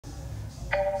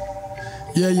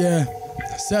Yeah.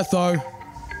 SETHO.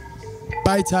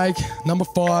 Bay Take, number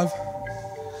 5.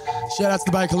 Shout out to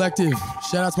the Bay Collective.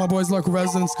 Shout out to my boys, local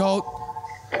residents, Colt.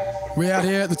 We out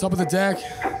here at the top of the deck.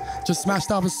 Just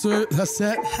smashed up a suit. That's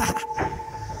it.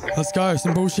 Let's go.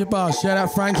 Some bullshit bars. Shout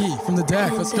out Frankie from the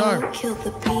deck. Let's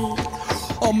go.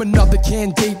 I'm another can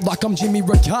deep like I'm Jimmy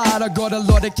Ricard. I got a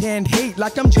lot of canned heat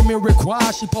like I'm Jimmy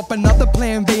Require. She pop another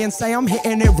plan B and say I'm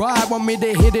hitting it right. Want me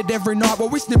to hit it every night while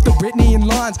we snip the Britney in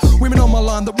lines. Women on my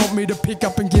line that want me to pick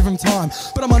up and give them time,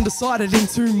 but I'm undecided in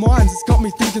two minds. It's got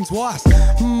me thinking twice.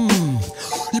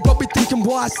 You probably thinking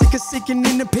why sick of sicking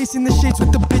in a piece in the sheets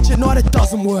with the bitch at night. It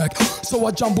doesn't work, so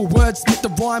I jumble words, spit the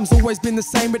rhymes. Always been the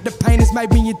same, but the pain has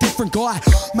made me a different guy.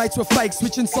 Mates were fake,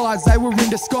 switching sides, they were in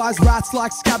disguise. Rats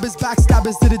like scabbers,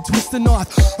 backstabbers that had twist the knife.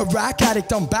 A rack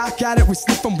addict, I'm back at it with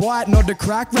slip and white. Not a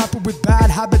crack rapper with bad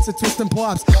habits of twisting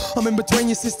pipes. I'm in between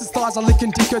your sister's thighs, I lick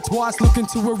and dick her twice. Looking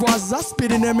to her eyes as I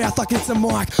spit in her mouth like it's a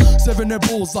mic. Serving her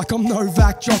balls like I'm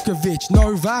Novak Djokovic.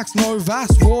 No vax, no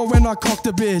vas, raw when I cocked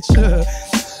a bitch.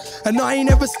 And I ain't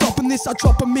ever stopping this. I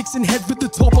drop a mix and head for the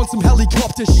top on some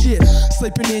helicopter shit.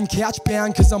 Sleeping in couch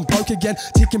bound cause I'm broke again.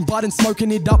 Ticking blood and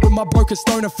smoking it up with my broker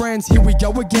stoner friends. Here we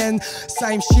go again.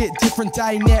 Same shit, different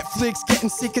day. Netflix, getting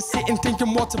sick of sitting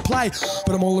thinking what to play.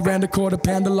 But I'm all around a quarter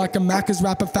pounder like a Macca's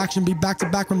rapper faction. Be back to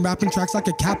back when rapping tracks like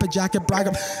a Kappa jacket. Brag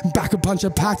up, back a bunch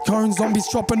of packed cones. Zombies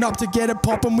chopping up to get it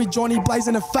popping. We Johnny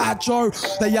blazing a Fat Joe.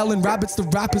 They yelling rabbits, the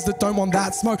rappers that don't want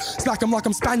that smoke. Smack them like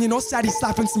I'm Spaniard or Sadie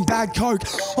slapping some bad coke.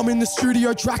 I'm in the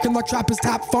studio tracking like trappers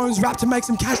tap phones. Rap to make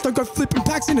some cash, don't go flipping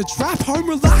packs in a trap home.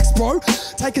 Relax bro,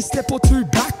 take a step or two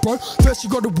back bro. First you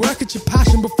gotta work at your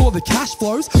passion before the cash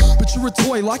flows. But you're a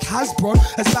toy like Hasbro,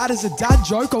 as bad as a dad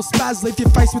joke. I'll spaz, leave your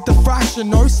face with the fraction.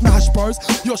 No smash bros,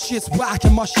 your shit's whack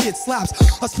and my shit slaps.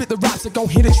 I spit the raps that go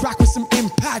hit a track with some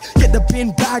impact. Get the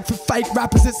bin bag for fake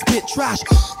rappers that spit trash.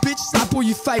 Bitch slap all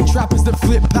you fake trappers that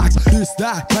flip packs. Who's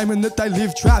that? Claiming that they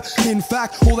live trap. In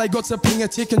fact, all they got's a ping a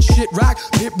tick and shit rack.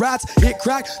 Pit rats, hit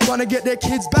crack, trying to get their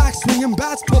kids back. Swinging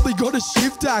bats, probably got a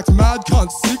shift act. Mad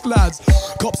cunts, sick lads.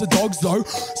 Cops are dogs though,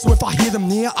 so if I hear them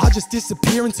near, I just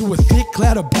disappear into a thick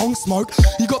cloud of bong smoke.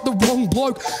 You got the wrong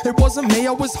bloke, it wasn't me.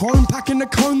 I was home packing a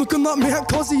cone looking like Mount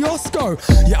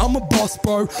Kosciuszko. Yeah, I'm a boss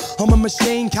bro, I'm a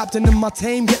machine, captain in my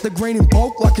team. Get the green in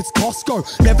bulk like it's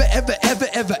Costco. Never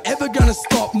ever gonna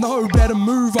stop, no. Better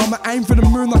move, I'ma aim for the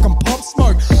moon like I'm Pop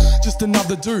Smoke. Just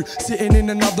another dude, sitting in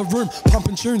another room,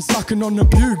 pumping tunes, sucking on the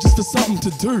bug, just for something to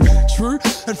do. True,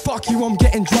 and fuck you, I'm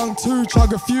getting drunk too.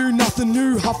 Chug a few, nothing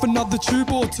new, huff another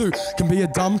tube or two. Can be a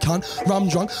dumb cunt, rum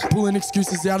drunk, pulling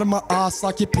excuses out of my ass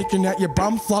like you're picking out your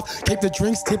bum fluff. Keep the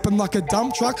drinks tipping like a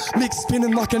dump truck, mix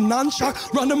spinning like a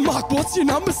nunchuck. Run amok, what's your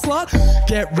number, slut?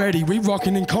 Get ready, we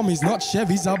rocking in commies, not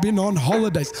Chevys. I've been on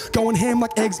holidays, going ham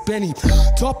like Eggs Benny.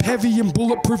 Top heavy and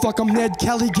bulletproof like I'm Ned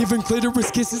Kelly, giving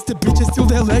clitoris kisses to bitches till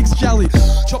their legs jelly.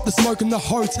 Chop the smoke in the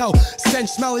hotel, stench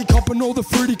smelly, copping all the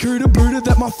fruity cooter Buddha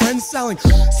that my friend's selling.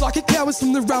 Psychic powers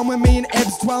from the realm where me and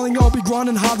Eb's dwelling. I'll be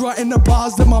grinding hard right in the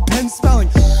bars that my pen's spelling,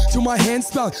 till my hand's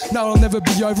spelling. No, I'll never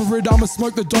be over it. I'ma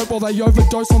smoke the dope while they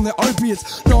overdose on their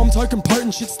opiates. No, I'm token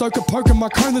potent shit, stoker poking my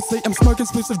cone that's lit. I'm smoking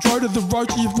spliffs of Dro to the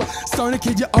roach. You stoner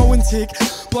kid, you're Owen tick.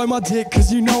 Blow my dick,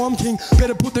 cause you know I'm king.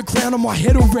 Better put the crown on my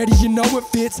head already, you know it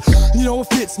fits. You know it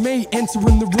fits me,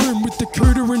 entering the room with the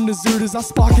cooter and the zooters. I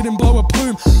spark it and blow a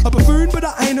plume. A buffoon, but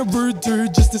I ain't a rude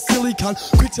dude, just a silly cunt.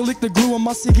 Quick to lick the glue on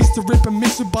my ciggies to rip and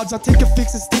mix with buds. I take a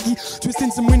fix of sticky, twist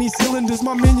in some Winnie cylinders.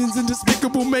 My minions and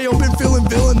despicable me, I've been feeling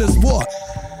villainous. What?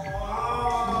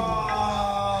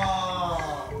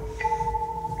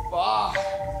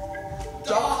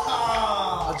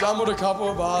 I jumbled a couple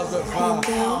of bars, but fuck.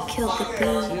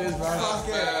 Cheers, bro.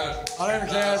 I don't even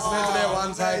care, it's meant to be a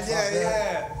one take.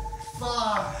 Yeah.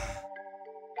 Fuck.